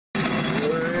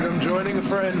Joining a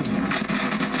friend.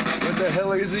 What the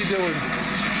hell is he doing?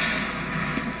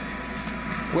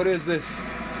 What is this?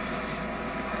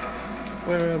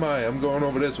 Where am I? I'm going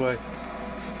over this way.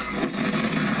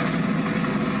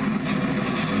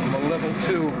 I'm a level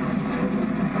 2.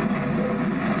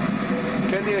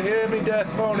 Can you hear me, Death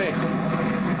Pony?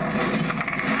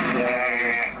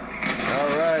 Yeah.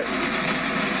 Alright.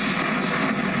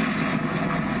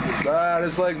 That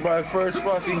is like my first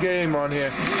fucking game on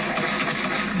here.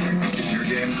 Your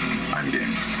game, I'm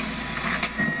game.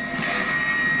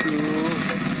 2.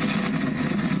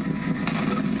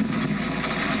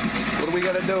 What do we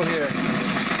gotta do here?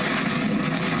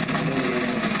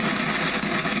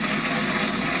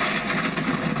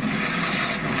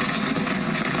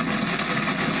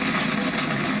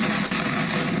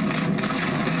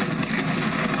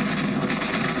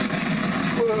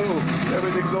 Whoa!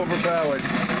 Everything's overpowered.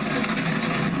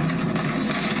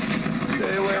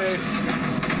 Stay away.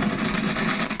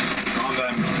 On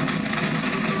them.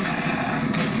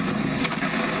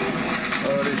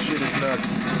 Oh, this shit is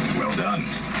nuts. Well done.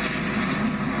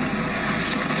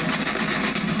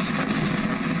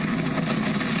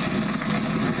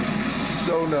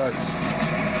 So nuts.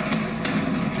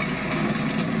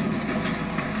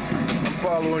 I'm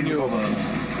following you.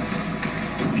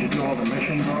 Did you do all the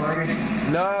missions already?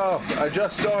 No, I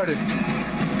just started.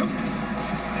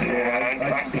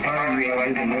 Yeah, I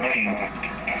did the mission.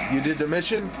 You did the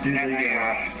mission? Do the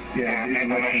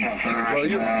mission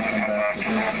first.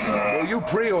 Well, you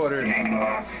pre-ordered.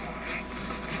 Yeah.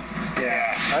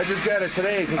 I just got it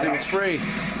today because it was free.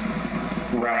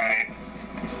 Right.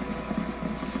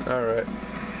 All right.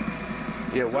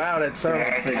 Yeah. Wow, that sounds.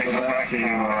 Yeah, I think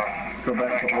go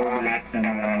back to orbit and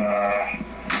then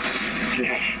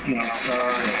just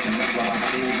start it and then I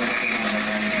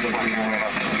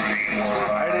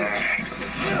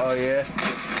didn't. Oh yeah.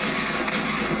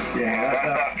 Yeah,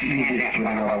 that's the easiest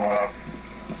way to level up.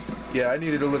 Yeah, I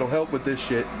needed a little help with this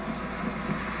shit.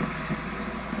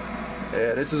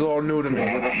 Yeah, this is all new to me.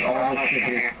 All this shit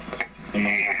here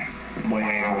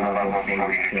way over level for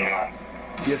retail.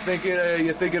 You think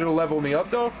it'll level me up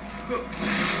though?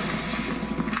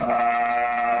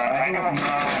 I don't know.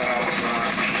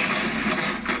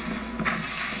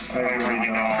 I really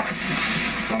don't.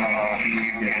 I don't know if you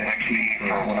get XP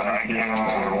for what I kill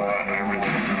or what. I really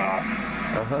don't.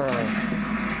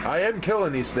 I am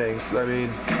killing these things. I mean,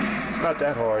 it's not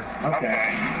that hard.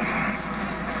 Okay.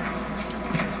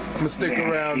 I'm gonna stick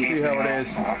around, see how it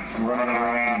is. Running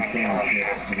around and killing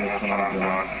shit. That's what I'm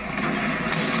doing.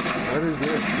 What is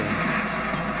this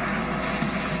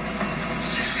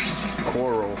thing?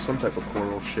 Coral, some type of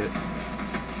coral shit.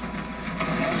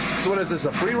 So what is this,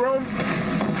 a free roam?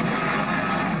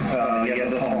 Yeah,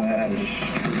 this whole map is...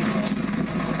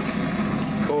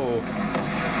 Cool.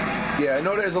 Yeah, I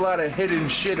know there's a lot of hidden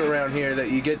shit around here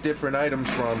that you get different items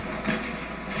from.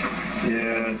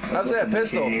 Yeah. How's that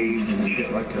pistol? And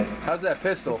shit like that. How's that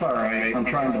pistol? It's alright. I'm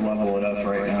trying to level it up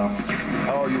right now.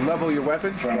 Oh, you level your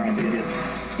weapons? Trying to get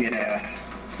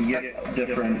you get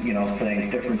different,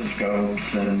 things, different scopes,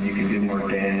 and you can do more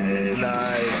damage.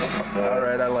 Nice.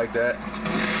 Alright, I like that.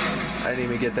 I didn't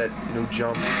even get that new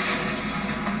jump.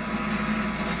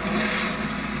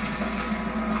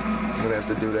 I'm gonna have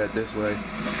to do that this way.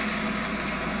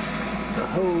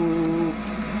 Oh.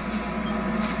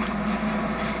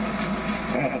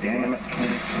 God damn it.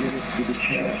 Get it to the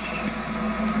chest.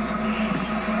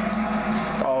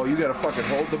 Oh, you gotta fucking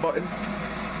hold the button?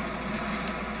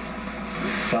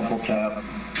 Double tap.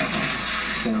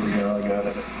 There we go, I got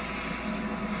it.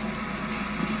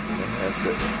 That's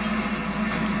good.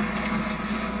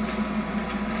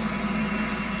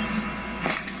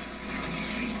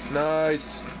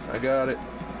 Nice. I got it.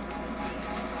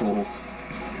 Cool.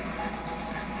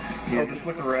 Yeah, just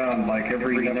look around, like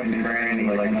every granny,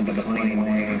 like under the plane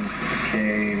wing,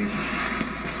 caves,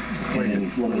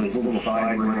 and little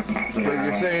side rooms. But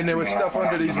you're saying there was stuff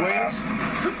under these wings?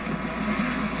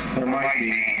 There might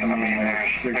be. I mean,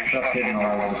 there's stuff hidden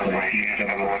all over the place. You just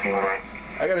gotta look for it.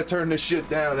 I gotta turn this shit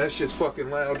down. That shit's fucking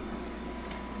loud.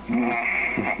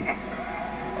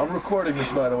 I'm recording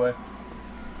this, by the way.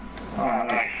 Oh,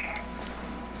 nice.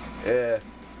 Yeah.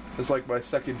 It's like my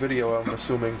second video, I'm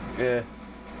assuming. Yeah.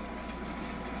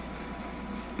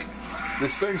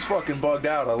 This thing's fucking bugged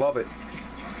out. I love it.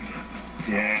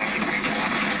 Yeah.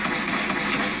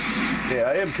 Yeah,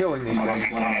 I am killing these things.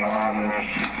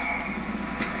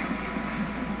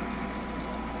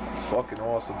 Fucking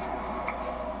awesome.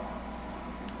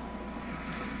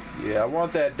 Yeah, I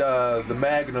want that, the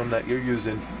Magnum that you're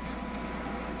using.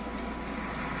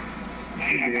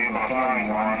 Should be able to find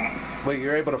one. Wait,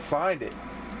 you're able to find it?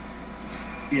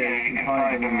 Yeah, you can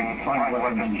find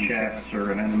weapons in chests,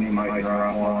 or an enemy might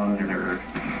drop one, or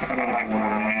I don't know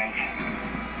what it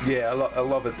is. Yeah, I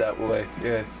love it that way.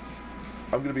 Yeah.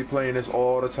 I'm gonna be playing this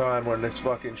all the time when this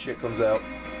fucking shit comes out.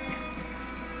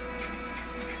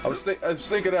 I was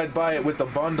thinking I'd buy it with the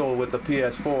bundle with the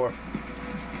PS4.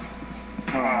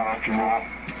 That's cool.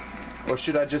 Or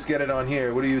should I just get it on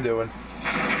here? What are you doing?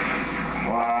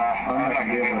 Well, I'm not going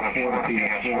to be able to afford a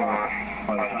PS4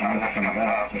 by the time this comes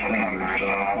out December, so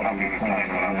I'll probably be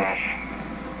playing on this.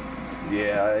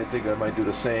 Yeah, I think I might do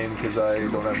the same because I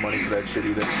don't have money for that shit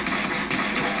either.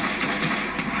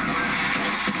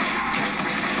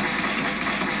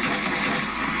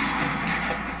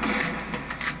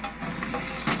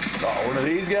 Oh, one of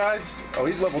these guys? Oh,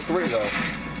 he's level 3 though.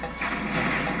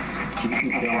 You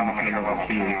can kill him if you're level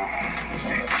 2.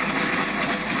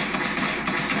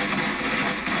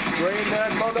 Drain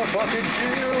that motherfucking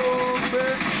shield,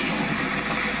 bitch!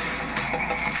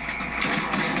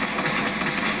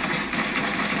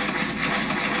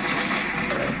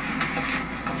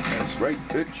 That's right,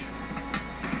 bitch.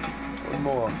 One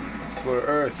more. For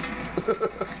Earth.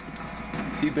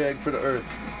 Teabag for the Earth.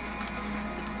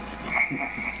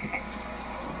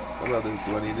 What about this?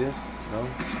 Do I need this? No?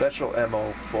 Special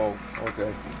ammo full.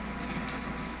 Okay.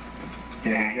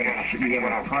 Yeah, you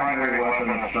got a primary weapon,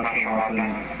 a special weapon.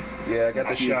 Yeah, I got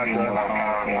the shotgun.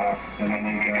 And then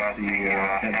you got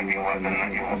the heavy weapon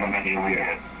eventually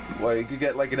get. Well, you could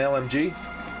get like an LMG?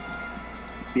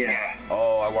 Yeah.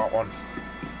 Oh, I want one.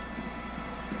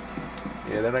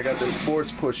 Yeah, then I got this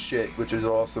force push shit, which is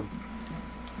awesome.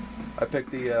 I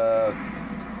picked the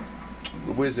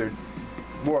wizard.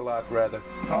 Warlock, rather.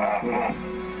 Oh, cool.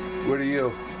 What are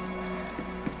you?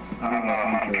 I'm a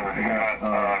hunter. I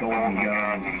got golden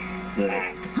gun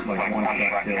that, like,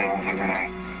 one-shot kills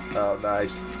everything. Oh,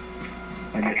 nice.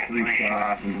 I get 3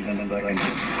 shots in 10 seconds.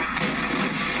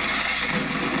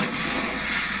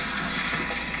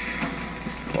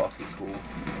 Fucking cool.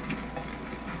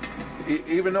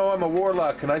 Even though I'm a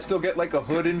warlock, can I still get like a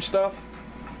hood and stuff?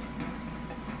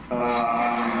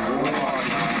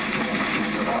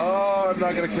 Oh, I'm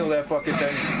not gonna kill that fucking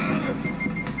thing.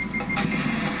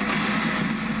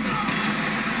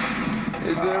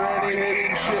 Is there any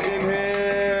hidden shit in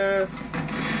here?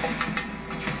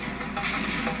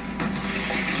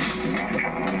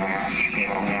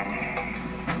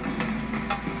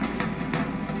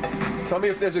 Tell me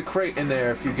if there's a crate in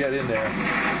there if you get in there.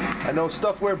 I know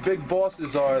stuff where big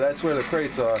bosses are, that's where the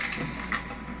crates are.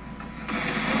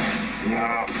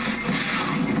 Yeah.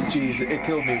 Jeez, it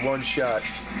killed me one shot.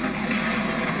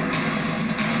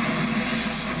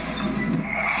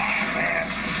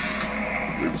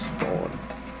 Respawn.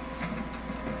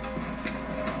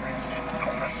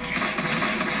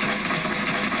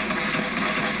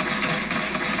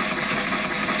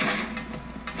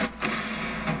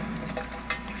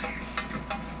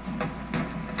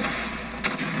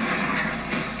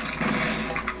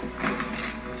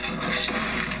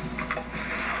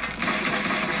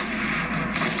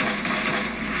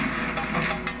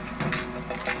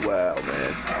 Wow,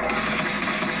 man.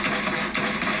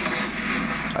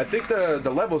 I think the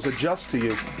levels adjust to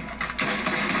you.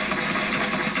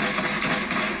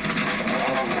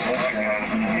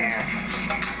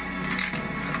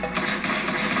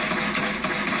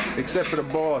 Except for the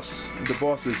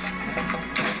bosses.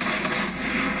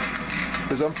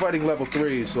 Because I'm fighting level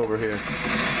 3s over here.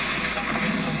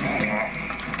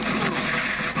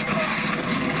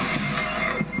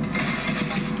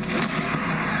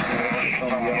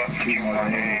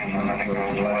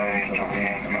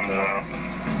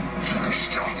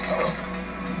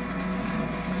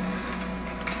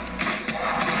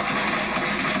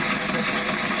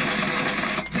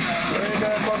 Bring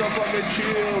that motherfucking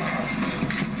shield!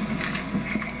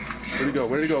 Where'd he go?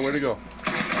 Where'd he go? Where'd he go?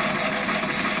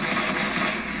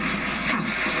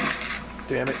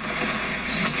 Damn it.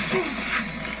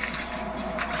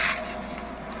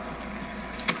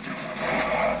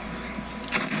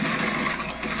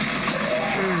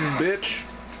 Bitch.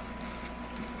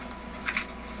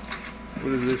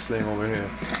 What is this thing over here?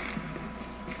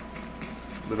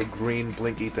 Little green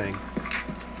blinky thing.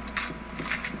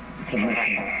 It's a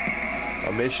mission.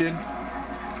 A mission?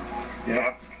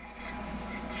 Yep.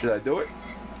 Should I do it?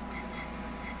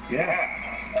 Yeah.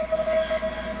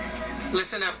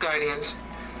 Listen up, Guardians.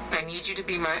 I need you to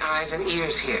be my eyes and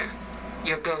ears here.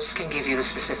 Your ghost can give you the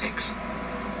specifics.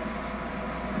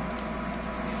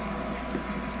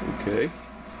 Okay.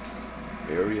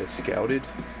 Area scouted.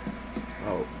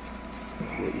 Oh.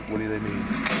 What do they mean?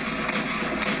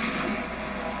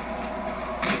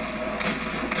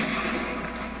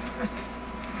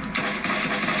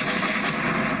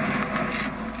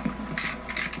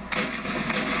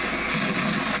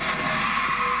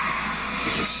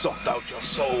 out your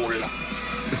soul.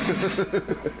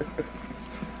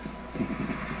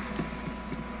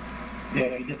 Yeah,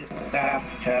 if you just tap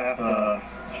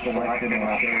selected and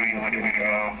I'll show you where to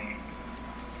go.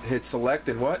 Hit select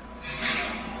and what?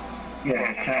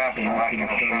 Yeah, just tap selected and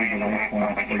I'll show you the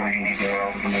waypoint where you need to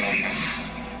go to the mission.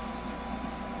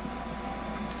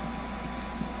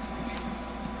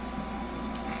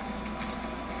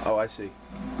 Oh, I see.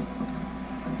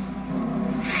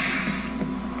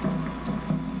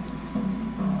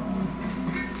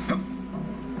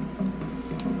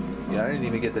 Yeah, I didn't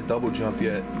even get the double jump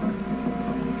yet.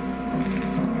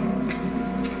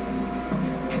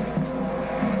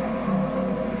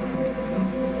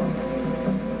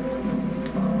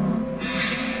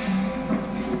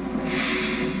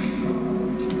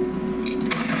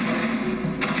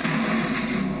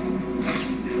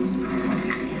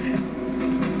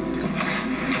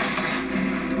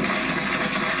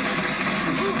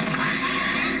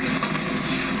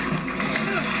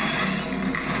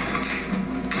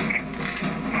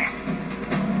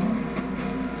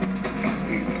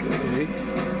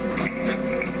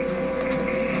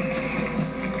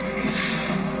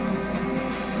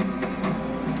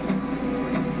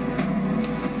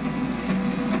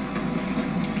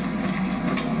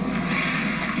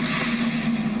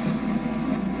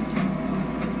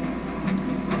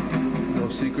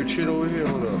 Secret shit over here?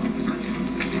 Hold up.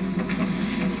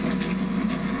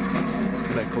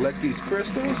 Can I collect these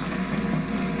crystals?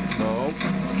 No.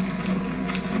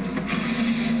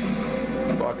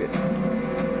 Fuck it.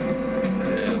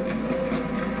 There we go.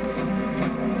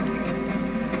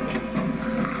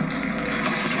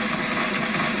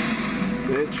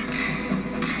 Bitch.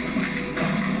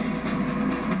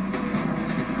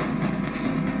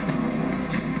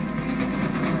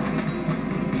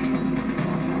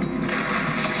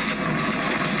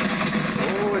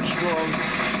 Strong.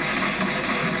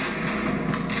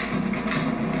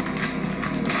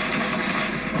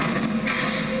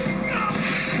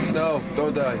 No,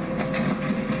 don't die.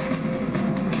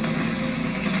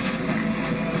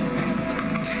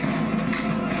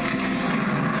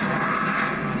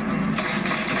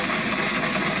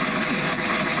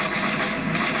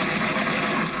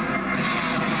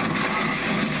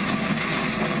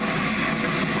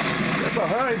 Get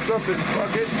behind something,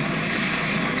 fuck it.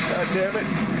 God damn it.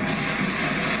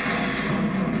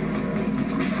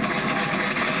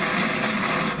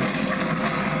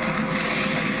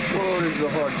 Whoa, this is a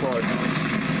hard part.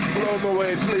 Blow him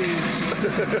away, please.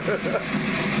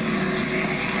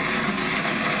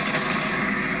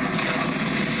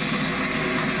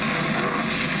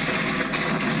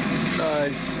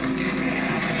 Nice.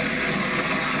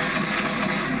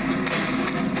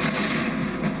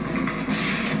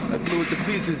 I blew it to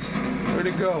pieces. Where'd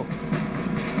it go?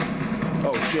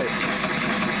 Oh, shit.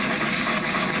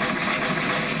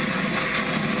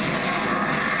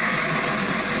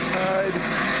 Hide.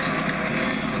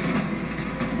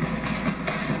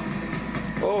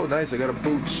 Oh, nice. I got a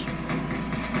boots.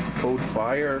 Code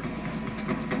fire.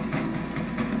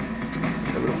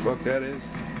 Whatever the fuck that is.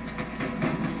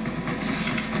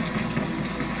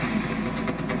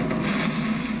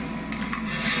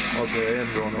 Okay, I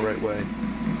am going the right way.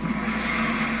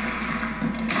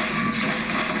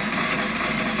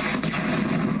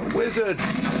 A wizard!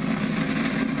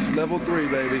 Level 3,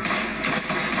 baby.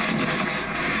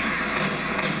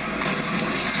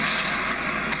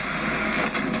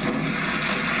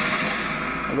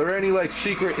 Are there any like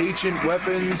secret ancient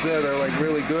weapons that are like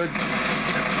really good?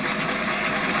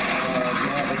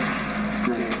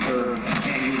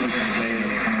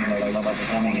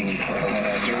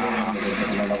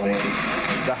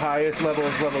 The highest level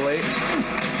is level 8?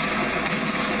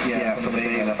 Yeah, for the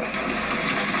beta.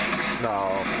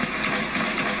 No.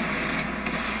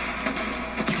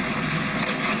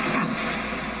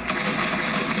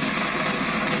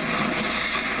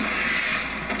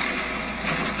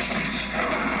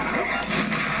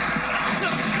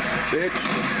 Bitch.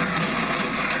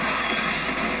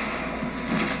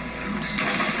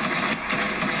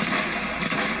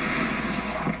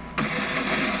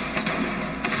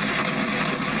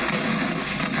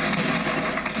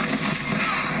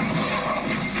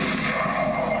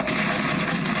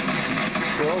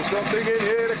 Throw something in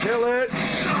here to kill it.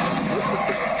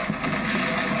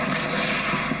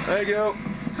 Thank you.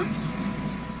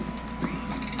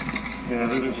 Yeah,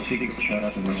 there's a secret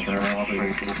chest in this area.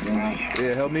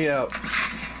 Yeah, help me out.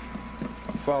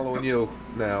 I'm following you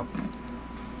now.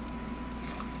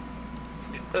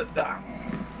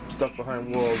 Stuck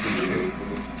behind walls and shit.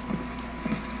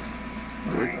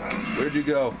 Where'd you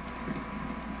go?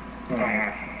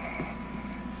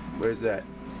 Where's that?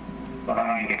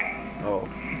 Behind you. Oh.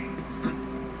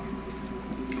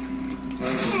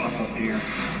 Up here.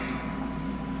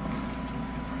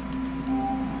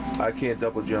 I can't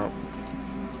double jump.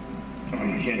 You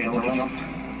can't double jump?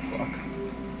 Fuck.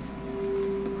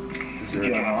 Is Do you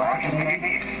there? have a lock?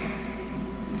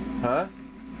 Huh?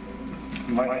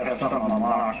 You might have something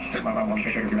unlocked. You might want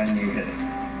to check your menu,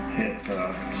 hit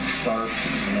start,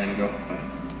 and then go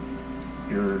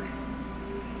your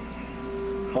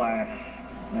class,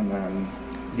 and then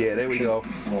Yeah, there we go.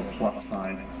 a little plus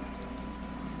sign.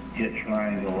 Hit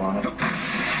triangle on it.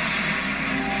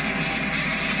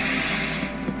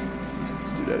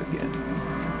 Let's do that again.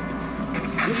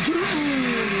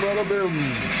 Bada boom.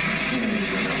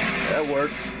 That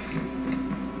works.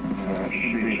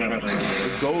 Should be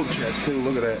A gold chest too.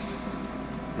 Look at that.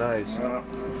 Nice.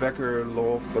 Vecker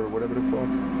Loth or whatever the fuck.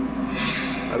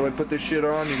 How do I put this shit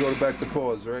on? You go back to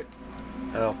pause, right?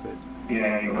 Outfit.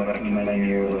 yeah, you go back to the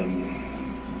menu and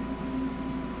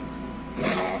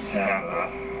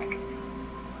have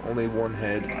Only one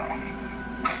head.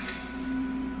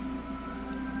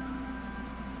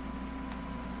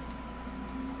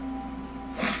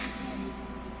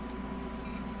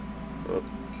 Oh.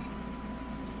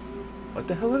 What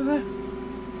the hell is that?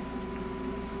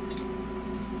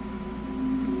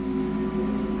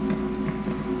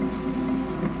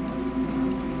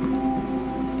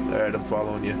 Alright, I'm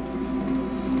following you.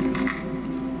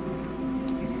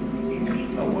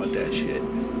 I want that shit.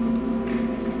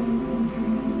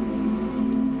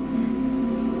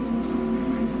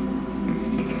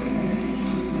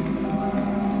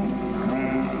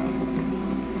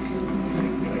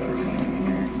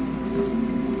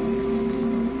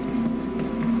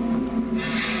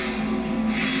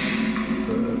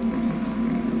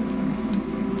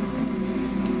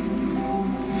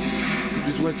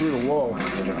 Just went through the wall.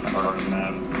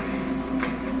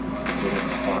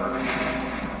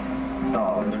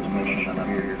 Oh, there's a mission up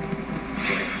here.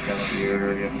 That's the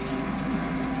area.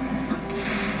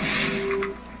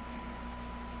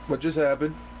 What just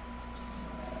happened?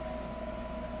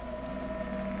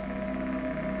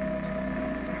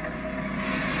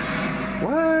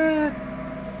 What?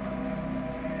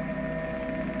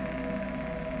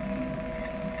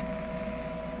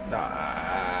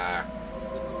 Ah.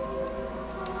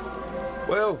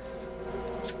 Well,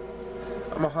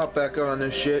 I'm gonna hop back on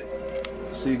this shit.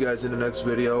 See you guys in the next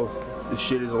video. This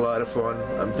shit is a lot of fun.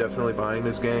 I'm definitely buying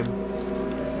this game.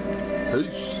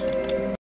 Peace.